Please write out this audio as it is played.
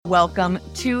Welcome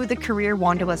to the Career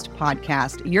Wanderlust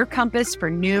podcast, your compass for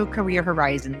new career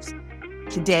horizons.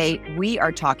 Today, we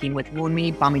are talking with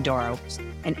Wunmi Bamiduro,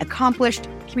 an accomplished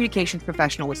communications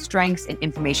professional with strengths in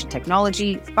information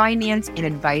technology, finance, and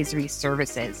advisory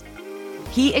services.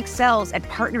 He excels at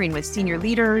partnering with senior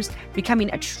leaders, becoming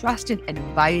a trusted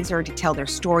advisor to tell their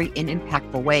story in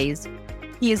impactful ways.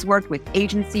 He has worked with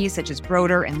agencies such as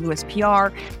Broder and Lewis PR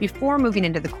before moving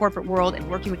into the corporate world and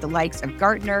working with the likes of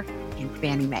Gartner and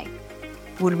Fannie Mae.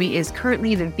 Wunmi is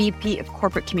currently the VP of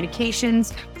Corporate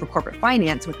Communications for Corporate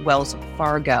Finance with Wells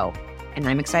Fargo, and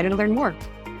I'm excited to learn more.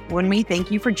 Wunmi,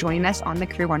 thank you for joining us on the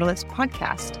Career Wanderlust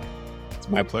podcast. It's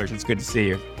my pleasure. It's good to see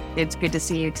you. It's good to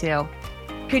see you too.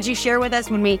 Could you share with us,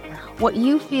 Wunmi, what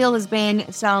you feel has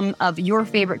been some of your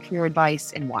favorite career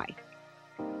advice and why?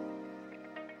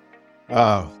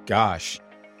 Oh, gosh.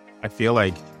 I feel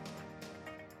like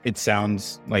it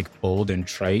sounds like old and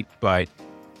trite, but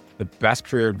the best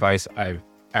career advice I've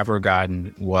ever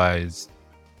gotten was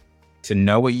to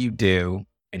know what you do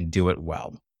and do it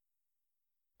well.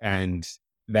 And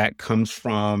that comes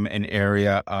from an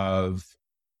area of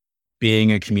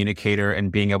being a communicator and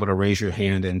being able to raise your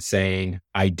hand and saying,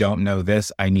 I don't know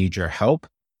this, I need your help,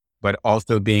 but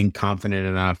also being confident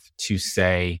enough to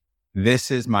say,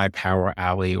 this is my power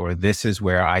alley, or this is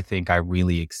where I think I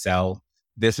really excel.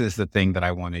 This is the thing that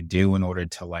I want to do in order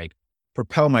to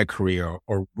propel my career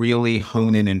or really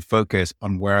hone in and focus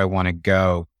on where I want to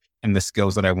go and the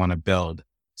skills that I want to build.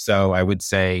 So I would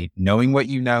say knowing what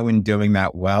you know and doing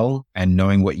that well, and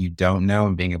knowing what you don't know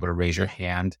and being able to raise your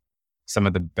hand, some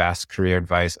of the best career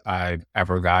advice I've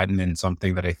ever gotten, and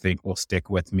something that I think will stick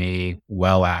with me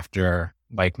well after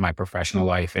my professional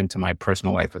life into my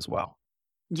personal life as well.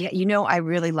 Yeah, I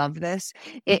really love this.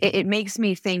 It makes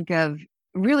me think of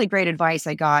really great advice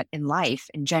I got in life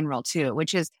in general too,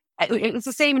 which is, it's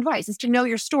the same advice. It's to know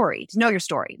your story,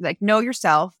 know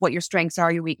yourself, what your strengths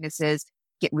are, your weaknesses,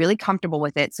 get really comfortable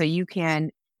with it so you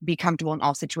can be comfortable in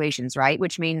all situations, right?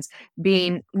 Which means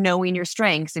knowing your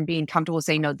strengths and being comfortable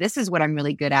saying, no, this is what I'm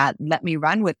really good at. Let me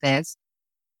run with this.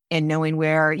 And knowing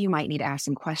where you might need to ask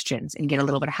some questions and get a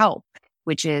little bit of help,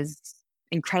 which is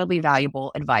incredibly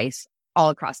valuable advice all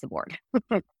across the board.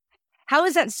 How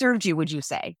has that served you, would you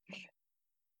say?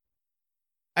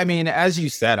 I mean, as you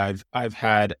said, I've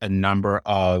had a number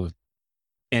of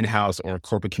in-house or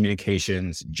corporate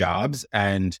communications jobs,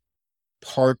 and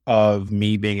part of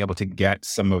me being able to get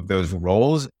some of those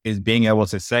roles is being able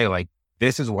to say,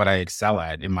 this is what I excel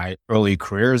at. In my early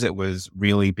careers, it was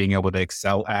really being able to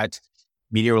excel at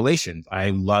media relations.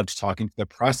 I loved talking to the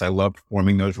press. I loved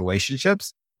forming those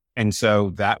relationships. And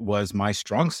so that was my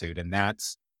strong suit. And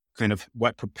that's kind of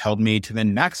what propelled me to the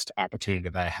next opportunity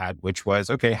that I had, which was,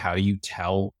 okay, how do you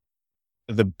tell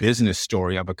the business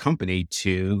story of a company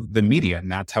to the media?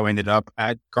 And that's how I ended up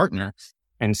at Gartner.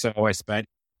 And so I spent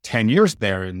 10 years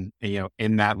there. And,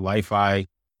 in that life, I,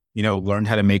 learned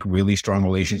how to make really strong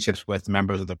relationships with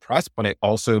members of the press, but I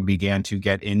also began to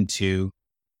get into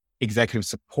executive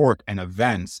support and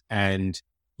events and,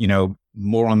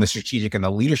 more on the strategic and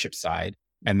the leadership side.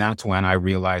 And that's when I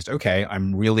realized, okay,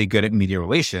 I'm really good at media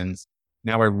relations.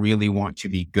 Now I really want to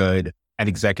be good at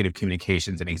executive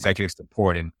communications and executive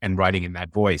support and writing in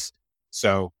that voice.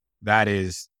 So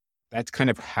that's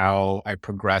kind of how I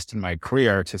progressed in my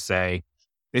career to say,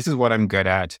 this is what I'm good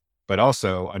at, but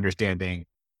also understanding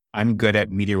I'm good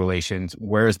at media relations.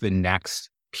 Where's the next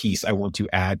piece I want to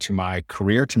add to my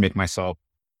career to make myself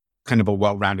kind of a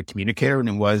well-rounded communicator? And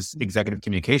it was executive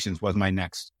communications was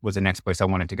the next place I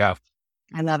wanted to go.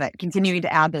 I love it. Continuing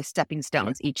to add those stepping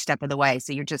stones each step of the way.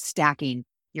 So you're just stacking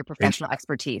your professional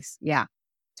expertise. Yeah,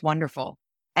 it's wonderful.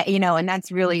 And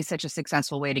that's really such a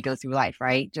successful way to go through life,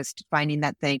 right? Just finding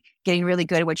that thing, getting really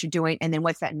good at what you're doing. And then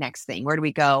what's that next thing? Where do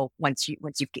we go once you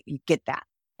get that?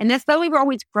 And that's the way we're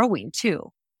always growing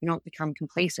too. You don't become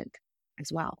complacent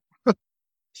as well.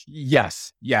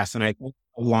 Yes. And I think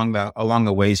along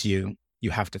the ways you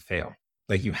have to fail.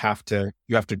 You have to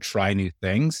try new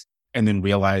things and then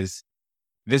realize,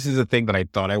 this is a thing that I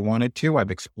thought I wanted to.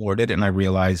 I've explored it and I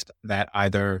realized that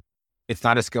either it's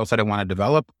not a skill set I want to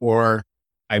develop, or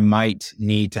I might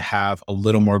need to have a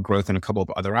little more growth in a couple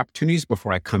of other opportunities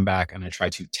before I come back and I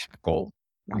try to tackle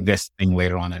this thing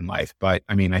later on in life. But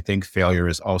I mean, I think failure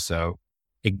is also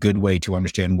a good way to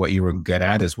understand what you were good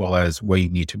at as well as where you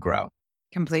need to grow.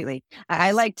 Completely.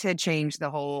 I like to change the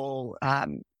whole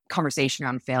conversation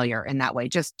on failure in that way.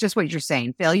 Just what you're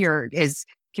saying. Failure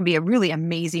can be a really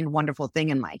amazing, wonderful thing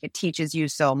in life. It teaches you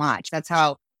so much. That's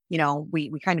how,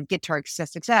 we kind of get to our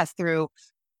success through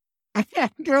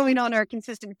Throwing on our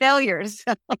consistent failures.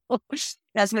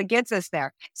 That's what gets us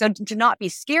there. So to not be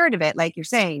scared of it, like you're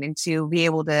saying, and to be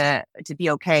able to be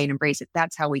okay and embrace it,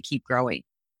 that's how we keep growing.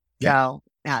 Yeah. So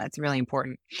yeah, that's really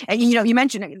important. And you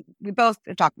mentioned, we both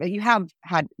talked about, you have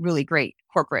had really great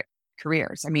corporate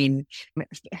careers. I mean,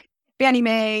 Fannie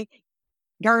Mae,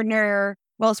 Gardner,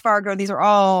 Wells Fargo, these are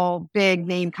all big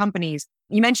name companies.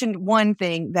 You mentioned one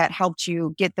thing that helped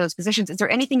you get those positions. Is there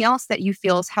anything else that you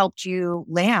feel has helped you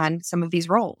land some of these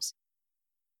roles?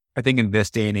 I think in this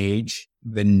day and age,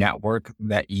 the network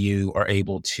that you are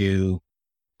able to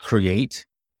create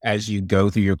as you go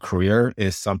through your career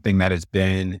is something that has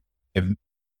been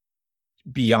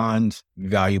beyond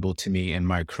valuable to me in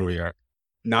my career.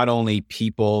 Not only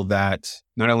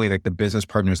like the business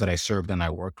partners that I served and I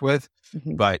worked with,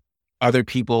 but other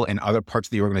people in other parts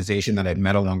of the organization that I've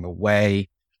met along the way.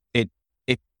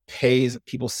 It pays,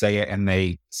 people say it and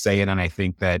they say it. And I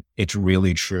think that it's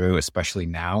really true, especially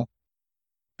now.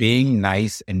 Being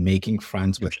nice and making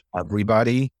friends with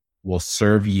everybody will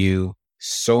serve you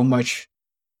so much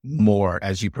more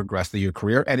as you progress through your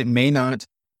career. And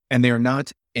they're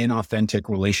not inauthentic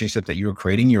relationships that you're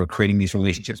creating. You're creating these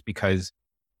relationships because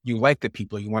you like the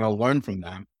people, you want to learn from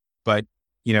them. But,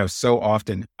 so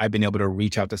often I've been able to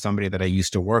reach out to somebody that I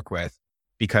used to work with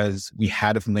because we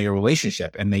had a familiar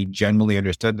relationship and they genuinely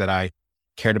understood that I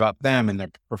cared about them and their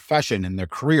profession and their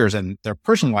careers and their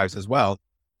personal lives as well.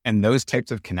 And those types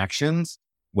of connections,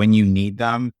 when you need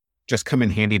them, just come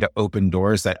in handy to open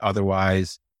doors that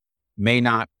otherwise may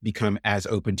not become as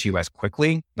open to you as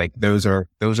quickly. Like those are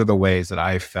the ways that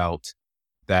I've felt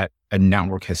that a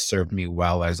network has served me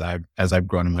well as I've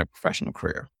grown in my professional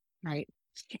career. Right.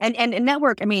 And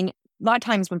network, I mean, a lot of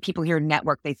times when people hear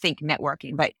network, they think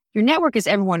networking, but your network is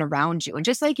everyone around you. And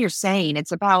just like you're saying,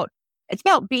 it's about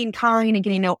being kind and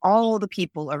getting to know all the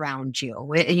people around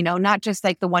you, not just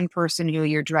like the one person who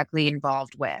you're directly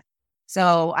involved with.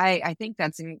 So I think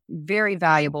that's very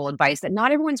valuable advice that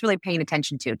not everyone's really paying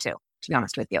attention to be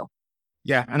honest with you.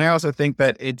 Yeah. And I also think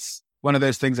that it's one of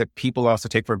those things that people also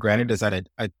take for granted is that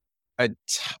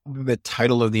the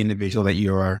title of the individual that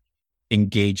you are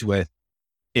engaged with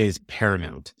is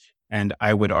paramount. And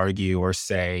I would argue or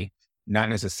say, not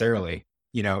necessarily,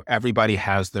 everybody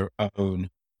has their own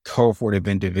cohort of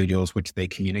individuals which they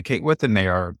communicate with, and they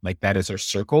are like, that is their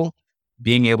circle.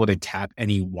 Being able to tap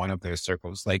any one of those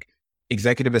circles, like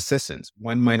executive assistants,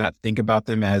 one might not think about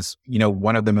them as,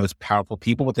 one of the most powerful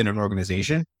people within an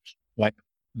organization. Like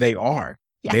they are.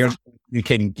 Yes. You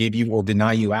can give you or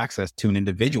deny you access to an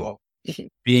individual.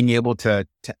 Being able to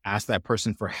ask that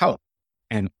person for help.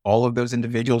 And all of those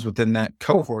individuals within that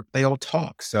cohort, they all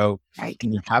talk. So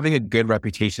having a good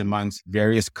reputation amongst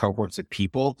various cohorts of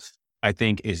people, I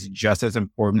think is just as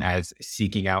important as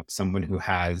seeking out someone who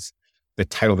has the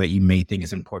title that you may think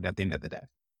is important at the end of the day.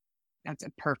 That's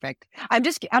perfect. I'm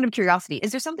just out of curiosity.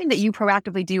 Is there something that you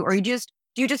proactively do, or do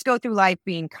you just go through life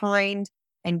being kind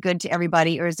and good to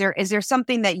everybody? Or is there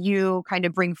something that you kind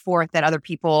of bring forth that other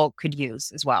people could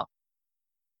use as well?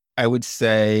 I would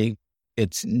say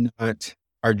it's not,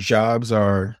 our jobs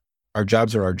are our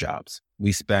jobs.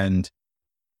 We spend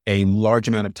a large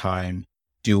amount of time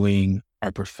doing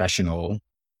our professional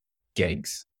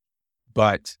gigs.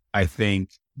 But I think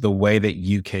the way that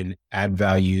you can add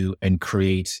value and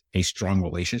create a strong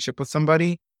relationship with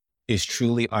somebody is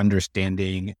truly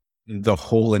understanding the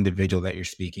whole individual that you're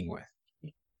speaking with.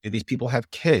 Do these people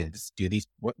have kids?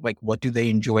 What do they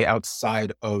enjoy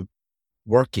outside of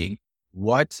working?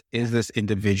 What is this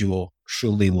individual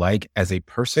truly like as a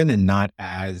person and not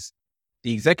as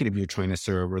the executive you're trying to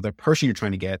serve or the person you're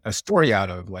trying to get a story out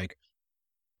of? Like,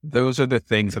 those are the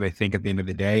things that I think at the end of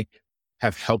the day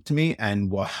have helped me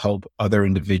and will help other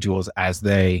individuals as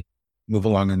they move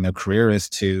along in their career, is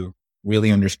to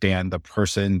really understand the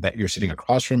person that you're sitting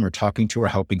across from or talking to or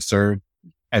helping serve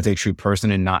as a true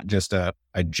person and not just a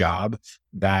job.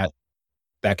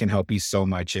 That can help you so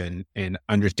much in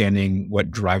understanding what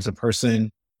drives a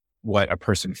person, what a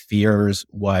person fears,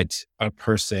 what a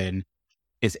person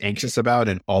is anxious about.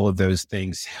 And all of those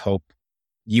things help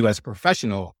you as a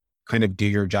professional kind of do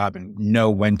your job and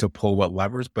know when to pull what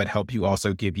levers, but helps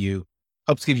give you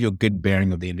a good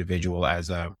bearing of the individual as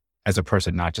a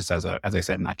person, not just as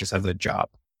not just as a job.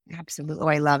 Absolutely. Oh,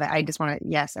 I love it. I just want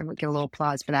to, I would get a little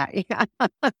applause for that.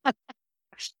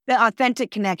 The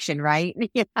authentic connection, right?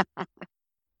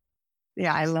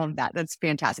 Yeah, I love that. That's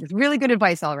fantastic. It's really good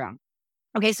advice all around.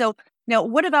 Okay, so now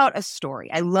what about a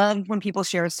story? I love when people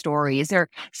share a story. Is there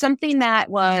something that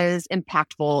was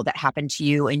impactful that happened to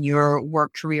you in your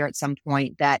work career at some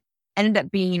point that ended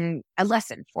up being a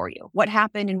lesson for you? What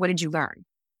happened and what did you learn?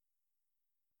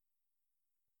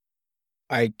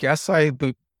 I guess I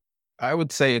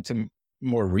would say it's a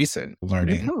more recent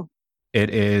learning. Ooh, It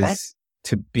good. is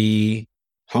to be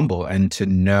humble and to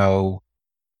know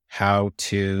how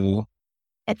to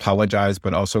apologize,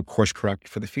 but also course correct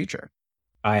for the future.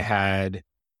 I had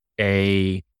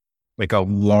a like a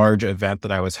large event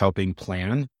that I was helping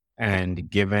plan. And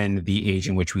given the age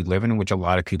in which we live in which a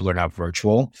lot of people are now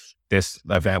virtual, this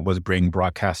event was being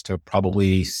broadcast to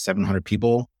probably 700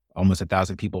 people, almost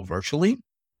 1,000 people virtually.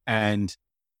 And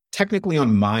technically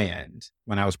on my end,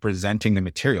 when I was presenting the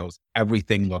materials,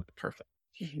 everything looked perfect.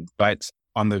 Mhm. But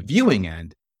on the viewing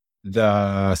end,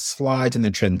 the slides and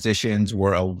the transitions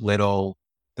were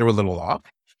they were a little off.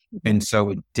 And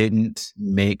so it didn't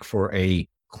make for a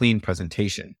clean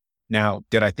presentation. Now,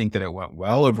 did I think that it went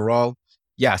well overall?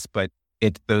 Yes, but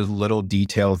it's those little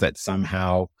details that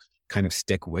somehow kind of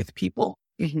stick with people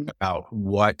Mhm. about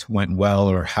what went well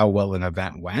or how well an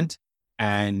event went.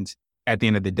 And at the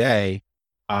end of the day,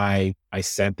 I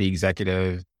sent the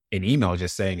executive an email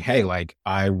just saying, hey, like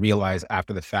I realized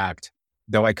after the fact,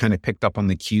 though I kind of picked up on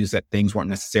the cues that things weren't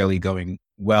necessarily going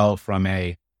well from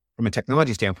a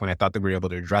technology standpoint, I thought that we were able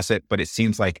to address it, but it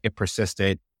seems like it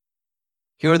persisted.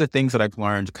 Here are the things that I've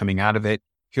learned coming out of it.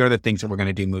 Here are the things that we're going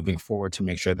to do moving forward to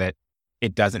make sure that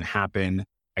it doesn't happen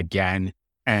again.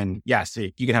 And yes,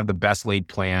 you can have the best laid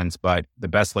plans, but the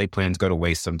best laid plans go to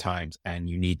waste sometimes. And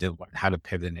you need to learn how to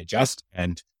pivot and adjust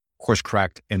and course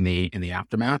correct in the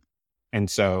aftermath. And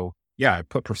so, yeah, I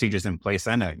put procedures in place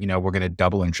and, we're going to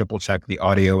double and triple check the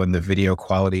audio and the video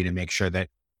quality to make sure that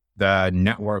the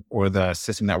network or the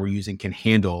system that we're using can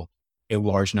handle a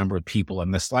large number of people.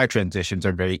 And the slide transitions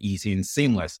are very easy and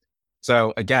seamless.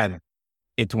 So again,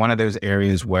 it's one of those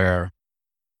areas where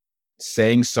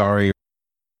saying sorry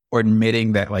or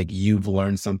admitting that like you've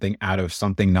learned something out of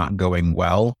something not going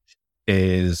well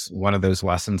is one of those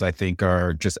lessons I think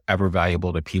are just ever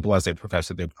valuable to people as they progress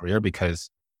in their career, because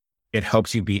it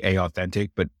helps you be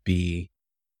authentic, but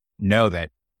know that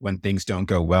when things don't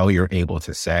go well, you're able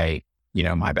to say,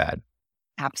 my bad.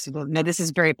 Absolutely. No, this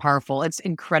is very powerful. It's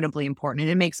incredibly important. And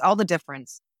it makes all the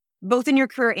difference, both in your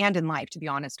career and in life, to be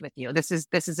honest with you. This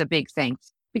is a big thing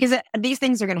because these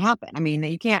things are going to happen. I mean,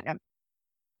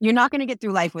 you're not going to get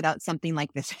through life without something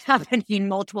like this happening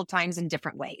multiple times in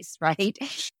different ways, right?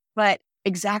 But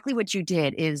exactly what you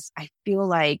did is, I feel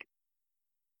like,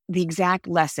 the exact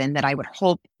lesson that I would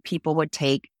hope people would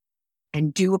take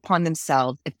and do upon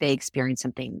themselves if they experience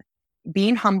something.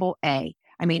 Being humble, I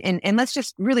mean, and let's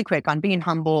just really quick on being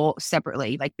humble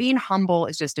separately. Like, being humble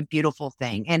is just a beautiful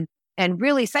thing. And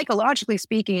really, psychologically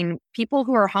speaking, people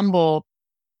who are humble,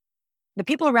 the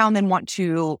people around them want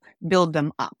to build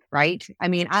them up, right? I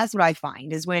mean, that's what I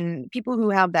find is when people who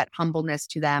have that humbleness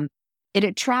to them, it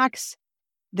attracts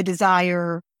the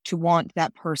desire to want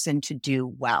that person to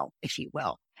do well, if you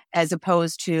will, as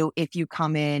opposed to if you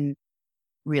come in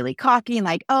really cocky and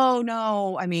like, oh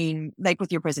no, I mean, like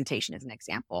with your presentation as an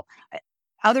example,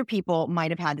 other people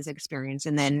might have had this experience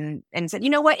and said, you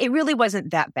know what, it really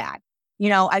wasn't that bad.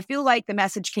 I feel like the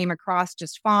message came across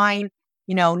just fine.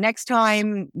 Next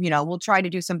time, we'll try to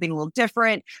do something a little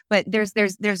different, but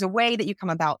there's a way that you come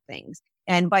about things.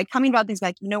 And by coming about things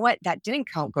like, you know what, that didn't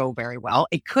go very well.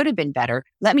 It could have been better.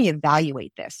 Let me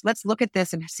evaluate this. Let's look at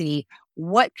this and see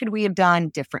what could we have done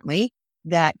differently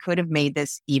that could have made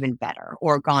this even better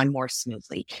or gone more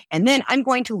smoothly. And then I'm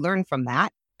going to learn from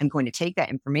that. I'm going to take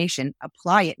that information,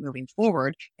 apply it moving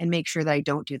forward, and make sure that I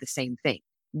don't do the same thing.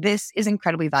 This is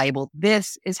incredibly valuable.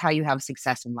 This is how you have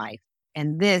success in life.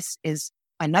 And this is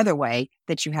another way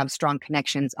that you have strong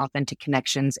connections, authentic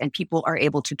connections, and people are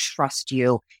able to trust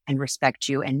you and respect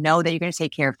you and know that you're going to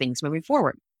take care of things moving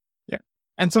forward. Yeah.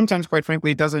 And sometimes, quite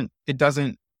frankly, sometimes it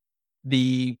doesn't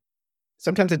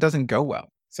go well.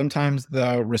 Sometimes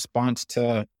the response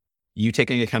to you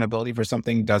taking accountability for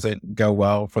something doesn't go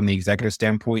well from the executive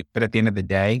standpoint. But at the end of the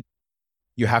day,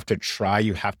 you have to try,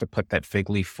 you have to put that fig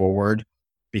leaf forward,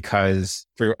 because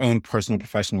for your own personal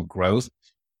professional growth,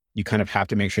 you kind of have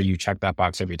to make sure you check that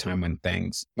box every time when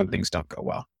things don't go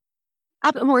well.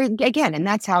 Again, and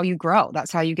that's how you grow. That's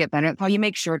how you get better. That's how you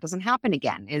make sure it doesn't happen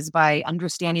again, is by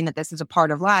understanding that this is a part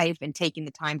of life and taking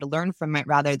the time to learn from it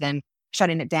rather than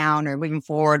shutting it down or moving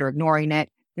forward or ignoring it.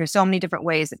 There's so many different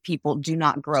ways that people do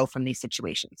not grow from these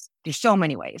situations. There's so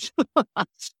many ways.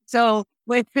 So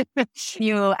when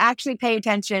you actually pay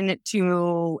attention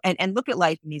to and look at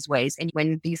life in these ways, and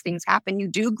when these things happen, you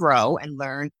do grow and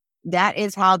learn. That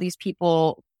is how these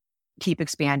people keep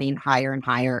expanding higher and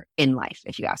higher in life,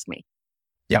 if you ask me.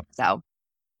 Yep. So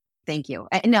thank you.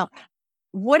 And now,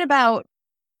 what about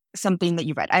something that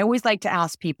you read? I always like to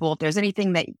ask people if there's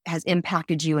anything that has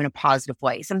impacted you in a positive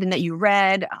way, something that you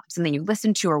read, something you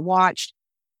listened to or watched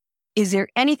Is there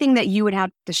anything that you would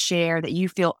have to share that you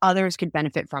feel others could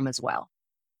benefit from as well?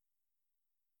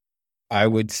 I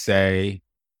would say,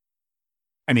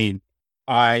 I mean,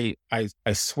 I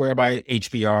swear by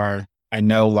HBR. I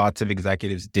know lots of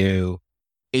executives do.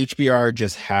 HBR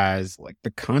just has like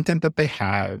the content that they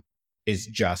have is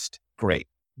just great.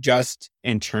 Just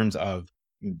in terms of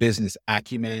business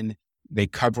acumen, they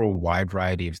cover a wide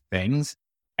variety of things.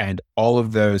 And all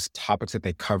of those topics that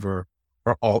they cover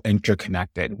are all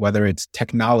interconnected, whether it's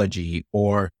technology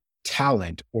or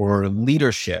talent or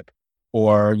leadership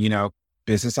or,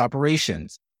 business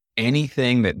operations.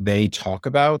 Anything that they talk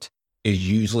about is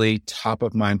usually top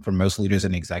of mind for most leaders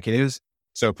and executives.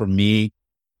 So for me,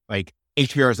 like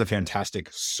HBR is a fantastic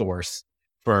source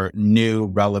for new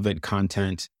relevant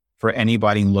content for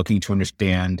anybody looking to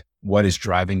understand what is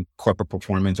driving corporate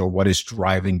performance or what is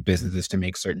driving businesses to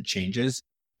make certain changes.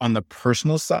 On the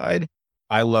personal side,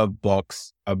 I love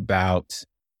books about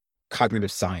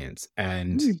cognitive science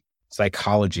and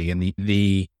psychology and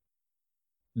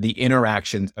the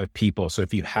interactions of people. So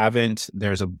if you haven't,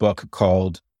 there's a book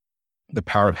called The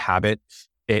Power of Habit.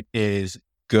 It is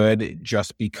good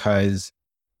just because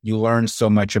you learn so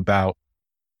much about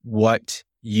what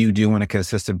you do on a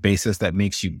consistent basis that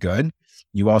makes you good.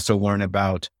 You also learn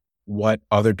about what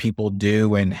other people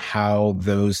do and how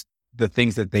the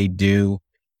things that they do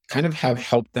kind of have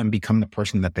helped them become the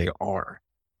person that they are.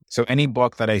 So any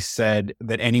book that I said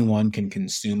that anyone can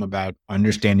consume about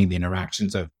understanding the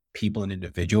interactions of people and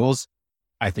individuals,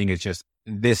 I think it's just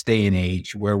this day and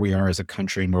age where we are as a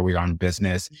country and where we are in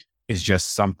business is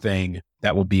just something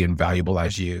that will be invaluable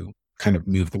as you kind of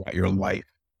move throughout your life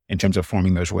in terms of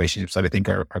forming those relationships that I think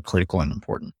are critical and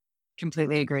important.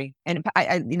 Completely agree. And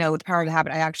I with The Power of the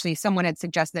Habit, someone had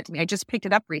suggested that to me. I just picked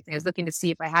it up recently. I was looking to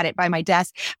see if I had it by my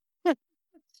desk.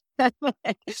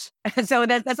 So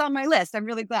that's on my list. I'm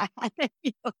really glad.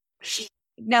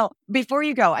 Now, before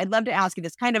you go, I'd love to ask you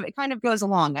this. It kind of goes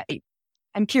along.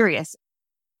 I'm curious.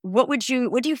 What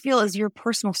do you feel is your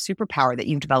personal superpower that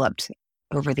you've developed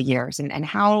over the years, and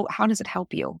how does it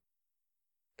help you?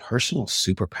 Personal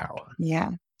superpower. Yeah.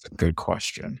 That's a good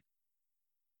question.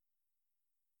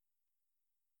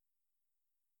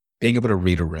 Being able to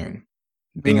read a room,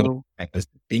 being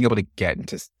able to get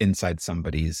inside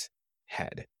somebody's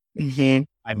head. Mm-hmm.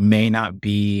 I may not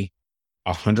be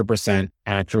 100%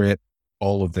 accurate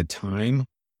all of the time,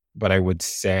 but I would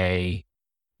say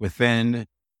within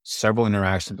several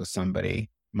interactions with somebody,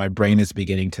 my brain is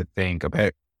beginning to think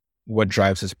about what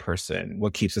drives this person,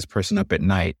 what keeps this person up at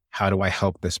night, how do I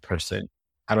help this person,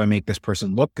 how do I make this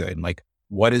person look good, like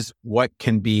what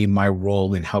can be my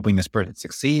role in helping this person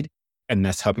succeed, and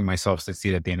thus helping myself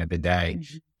succeed at the end of the day.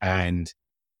 Mm-hmm. And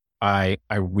I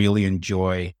really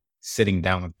enjoy sitting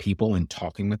down with people and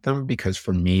talking with them, because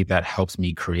for me, that helps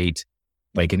me create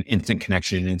like an instant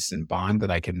connection, an instant bond that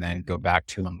I can then go back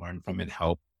to and learn from and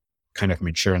help kind of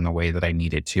mature in the way that I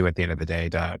needed to at the end of the day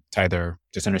to either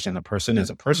just understand the person as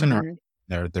a person or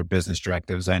their business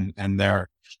directives and their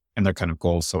kind of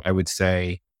goals. So I would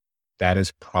say that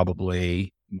is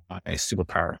probably my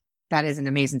superpower. That is an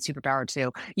amazing superpower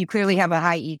too. You clearly have a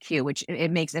high EQ, which it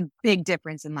makes a big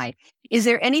difference in life.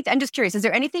 I'm just curious, is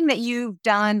there anything that you've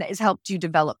done that has helped you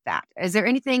develop that? Is there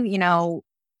anything,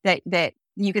 that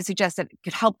you could suggest that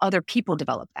could help other people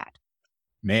develop that?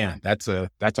 Man, it's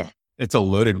a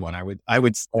loaded one. I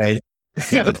would say,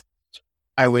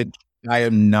 I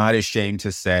am not ashamed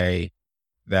to say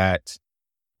that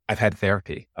I've had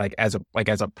therapy. Like as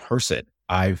a person,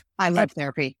 I love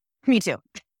therapy. Me too.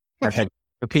 I've had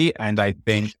therapy, and I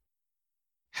think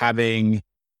having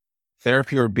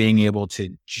therapy or being able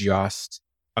to just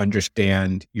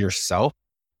understand yourself,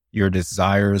 your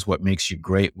desires, what makes you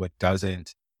great, what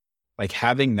doesn't, like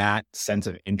having that sense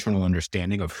of internal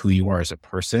understanding of who you are as a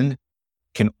person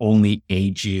can only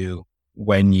aid you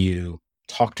when you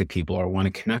talk to people or want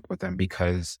to connect with them,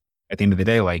 because at the end of the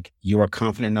day, like you are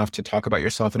confident enough to talk about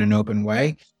yourself in an open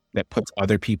way that puts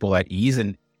other people at ease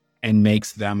and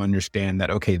makes them understand that,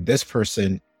 okay, this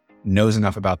person knows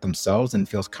enough about themselves and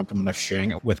feels comfortable enough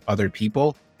sharing it with other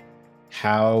people.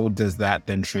 How does that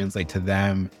then translate to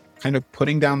them kind of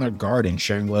putting down their guard and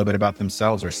sharing a little bit about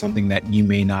themselves or something that you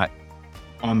may not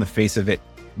on the face of it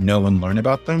know and learn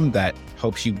about them, that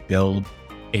helps you build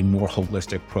a more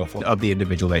holistic profile of the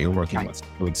individual that you're working with.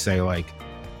 I would say like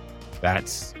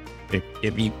that's,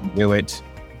 if you do it,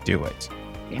 do it.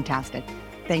 Fantastic.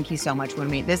 Thank you so much,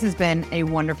 Wunmi. This has been a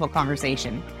wonderful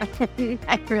conversation.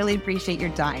 I really appreciate your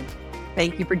time.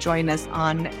 Thank you for joining us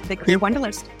on the Career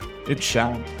Wanderlust. It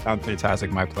sounds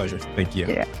fantastic. My pleasure. Thank you.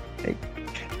 Yeah.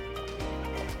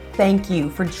 Thank you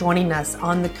for joining us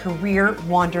on the Career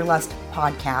Wanderlust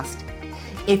podcast.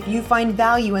 If you find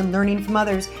value in learning from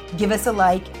others, give us a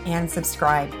like and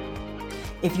subscribe.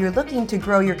 If you're looking to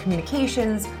grow your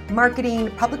communications,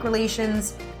 marketing, public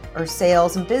relations, or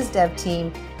sales and biz dev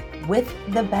team with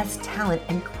the best talent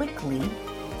and quickly,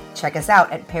 check us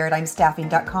out at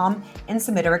paradigmstaffing.com and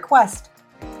submit a request.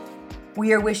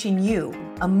 We are wishing you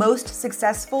a most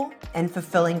successful and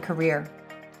fulfilling career.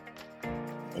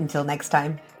 Until next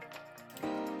time.